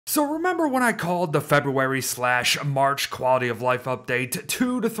So remember when I called the February/March quality of life update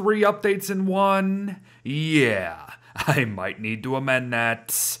 2 to 3 updates in one? Yeah, I might need to amend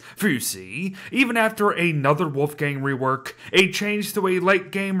that. For you see, even after another Wolfgang rework, a change to a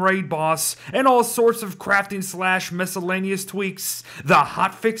late game raid boss, and all sorts of crafting/miscellaneous tweaks, the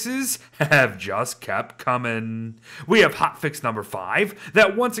hotfixes have just kept coming. We have hotfix number 5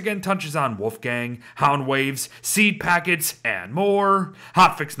 that once again touches on Wolfgang, hound waves, seed packets, and more.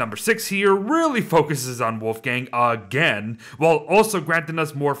 Hotfix number 6 here really focuses on Wolfgang again, while also granting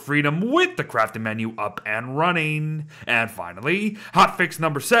us more freedom with the crafting menu up and running. And finally, hotfix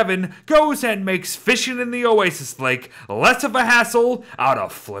number 7 goes and makes fishing in the Oasis Lake less of a hassle out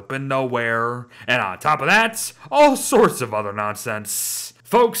of flippin' nowhere. And on top of that, all sorts of other nonsense.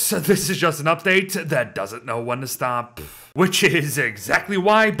 Folks, this is just an update that doesn't know when to stop. Which is exactly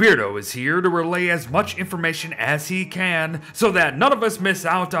why Beardo is here to relay as much information as he can, so that none of us miss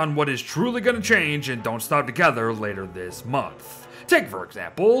out on what is truly going to change and don't start together later this month. Take, for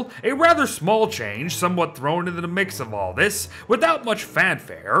example, a rather small change somewhat thrown into the mix of all this without much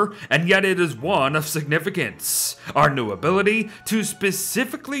fanfare, and yet it is one of significance. Our new ability to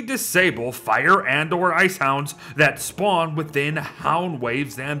specifically disable fire and/or ice hounds that spawn within hound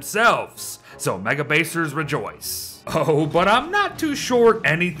waves themselves. So Mega Basers rejoice. Oh, but I'm not too sure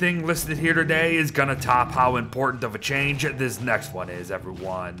anything listed here today is gonna top how important of a change this next one is,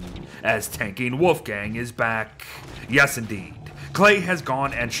 everyone. As tanking Wolfgang is back. Yes, indeed. Clay has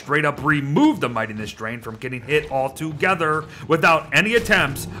gone and straight up removed the mightiness drain from getting hit altogether without any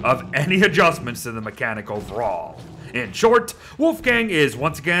attempts of any adjustments to the mechanic overall. In short, Wolfgang is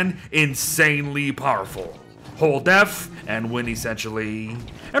once again insanely powerful. Whole deaf and win essentially.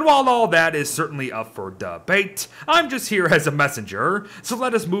 And while all that is certainly up for debate, I'm just here as a messenger, so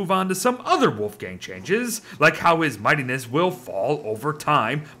let us move on to some other Wolfgang changes, like how his mightiness will fall over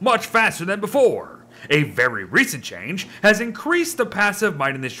time much faster than before. A very recent change has increased the passive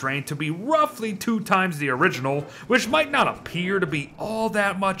mightiness drain to be roughly 2 times the original, which might not appear to be all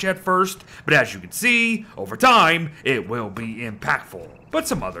that much at first, but as you can see, over time, it will be impactful. But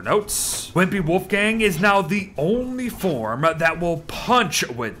some other notes. Wimpy Wolfgang is now the only form that will punch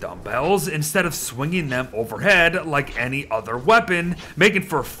with dumbbells instead of swinging them overhead like any other weapon, making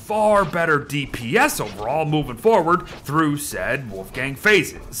for far better DPS overall moving forward through said Wolfgang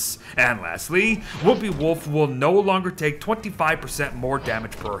phases. And lastly, Wimpy Wolf will no longer take 25% more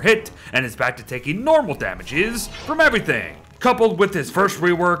damage per hit and is back to taking normal damages from everything. Coupled with his first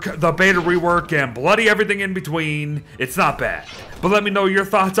rework, the beta rework, and bloody everything in between, it's not bad. But let me know your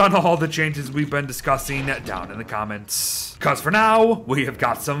thoughts on all the changes we've been discussing down in the comments. Cause for now, we have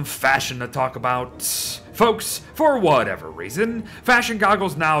got some fashion to talk about. Folks, for whatever reason, fashion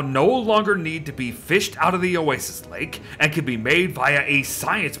goggles now no longer need to be fished out of the Oasis Lake and can be made via a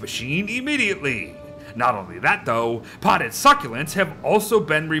science machine immediately. Not only that though, potted succulents have also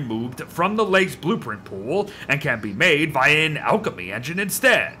been removed from the lake's blueprint pool and can be made via an alchemy engine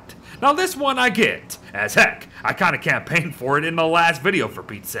instead. Now this one I get, as heck, I kinda campaigned for it in the last video for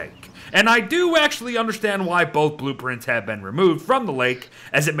Pete's sake. And I do actually understand why both blueprints have been removed from the lake,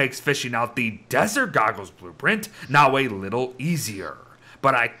 as it makes fishing out the Desert Goggles blueprint now a little easier.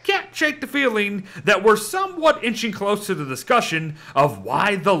 But I can't shake the feeling that we're somewhat inching close to the discussion of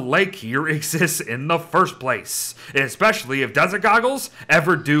why the lake here exists in the first place, especially if Desert Goggles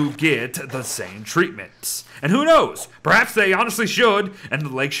ever do get the same treatment. And who knows, perhaps they honestly should, and the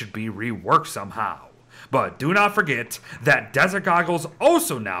lake should be reworked somehow. But do not forget that Desert Goggles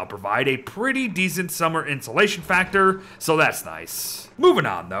also now provide a pretty decent summer insulation factor, so that's nice. Moving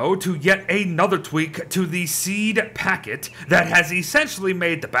on though to yet another tweak to the seed packet that has essentially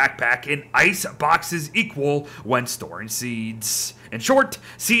made the backpack in ice boxes equal when storing seeds. In short,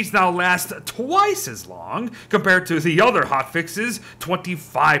 seeds now last twice as long compared to the other hotfixes'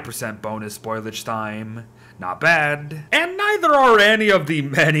 25% bonus spoilage time. Not bad. And neither are any of the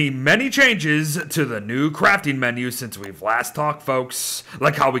many changes to the new crafting menu since we've last talked, folks.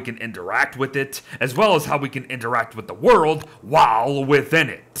 Like how we can interact with it, as well as how we can interact with the world while within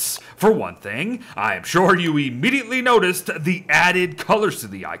it. For one thing, I am sure you immediately noticed the added colors to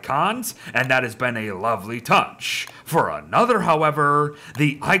the icons, and that has been a lovely touch. For another, however,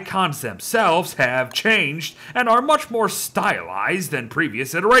 the icons themselves have changed and are much more stylized than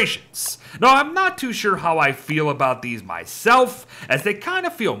previous iterations. Now, I'm not too sure how I feel about these myself, as they kind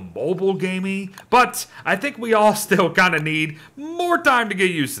of feel mobile gamey, but I think we all still kind of need more time to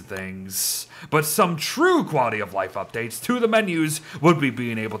get used to things. But some true quality of life updates to the menus would be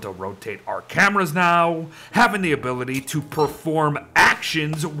being able to rotate our cameras now, having the ability to perform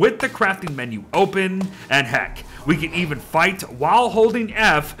actions with the crafting menu open, and heck, We can even fight while holding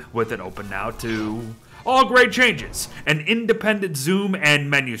F with it open now too. All great changes, and independent zoom and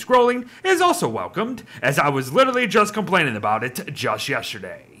menu scrolling is also welcomed, as I was literally just complaining about it just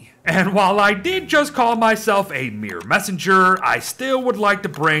yesterday. And while I did just call myself a mere messenger, I still would like to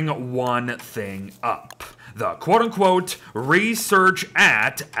bring one thing up. The quote-unquote research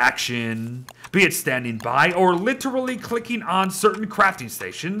at action. Be it standing by or literally clicking on certain crafting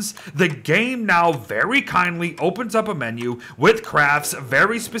stations, the game now very kindly opens up a menu with crafts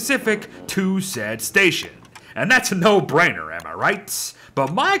very specific to said station. And that's a no-brainer, am I right?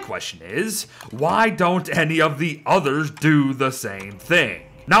 But my question is, why don't any of the others do the same thing?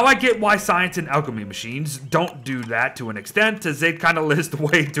 Now I get why science and alchemy machines don't do that to an extent, as they kind of list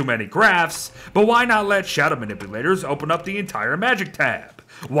way too many crafts, but why not let shadow manipulators open up the entire magic tab?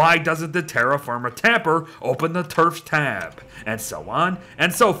 Why doesn't the terraformer tamper open the turfs tab? And so on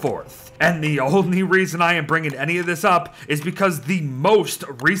and so forth. And the only reason I am bringing any of this up is because the most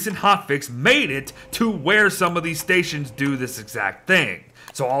recent hotfix made it to where some of these stations do this exact thing.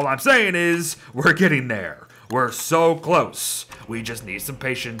 So all I'm saying is, we're getting there. We're so close. We just need some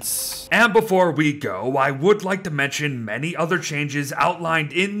patience. And before we go, I would like to mention many other changes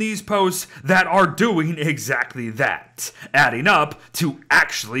outlined in these posts that are doing exactly that, adding up to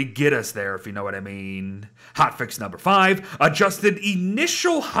actually get us there, if you know what I mean. Hotfix number 5 adjusted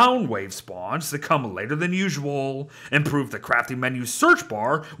initial hound wave spawns to come later than usual, improved the crafting menu search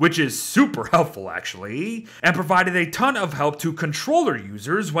bar, which is super helpful actually, and provided a ton of help to controller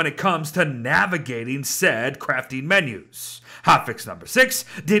users when it comes to navigating said crafting menus. Hotfix number 6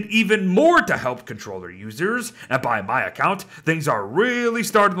 did even more to help controller users, and by my account, things are really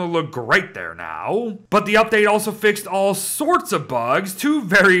starting to look great there now. But the update also fixed all sorts of bugs to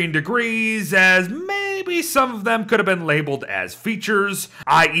varying degrees, as maybe some of them could have been labeled as features,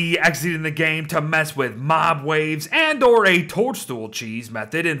 i.e. exiting the game to mess with mob waves and or a toadstool cheese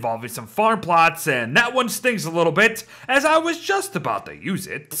method involving some farm plots, and that one stings a little bit, as I was just about to use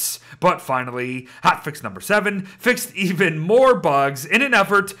it. But finally, hotfix number 7 fixed even more bugs in an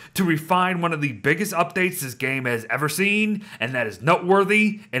effort to refine one of the biggest updates this game has ever seen, and that is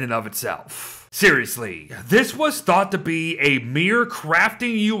noteworthy in and of itself. Seriously, this was thought to be a mere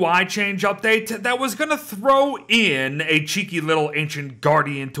crafting UI change update that was gonna throw in a cheeky little ancient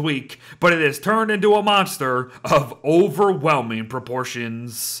guardian tweak, but it has turned into a monster of overwhelming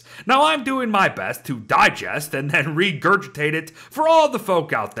proportions. Now I'm doing my best to digest and then regurgitate it for all the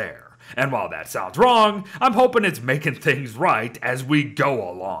folk out there. And while that sounds wrong, I'm hoping it's making things right as we go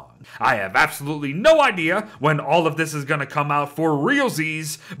along. I have absolutely no idea when all of this is going to come out for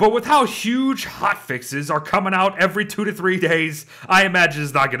realsies, but with how huge hotfixes are coming out every 2 to 3 days, I imagine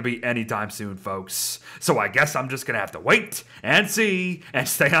it's not going to be anytime soon, folks. So I guess I'm just going to have to wait and see and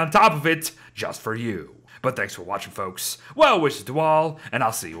stay on top of it just for you. But thanks for watching, folks. Well wishes to all, and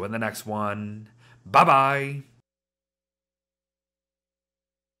I'll see you in the next one. Bye-bye.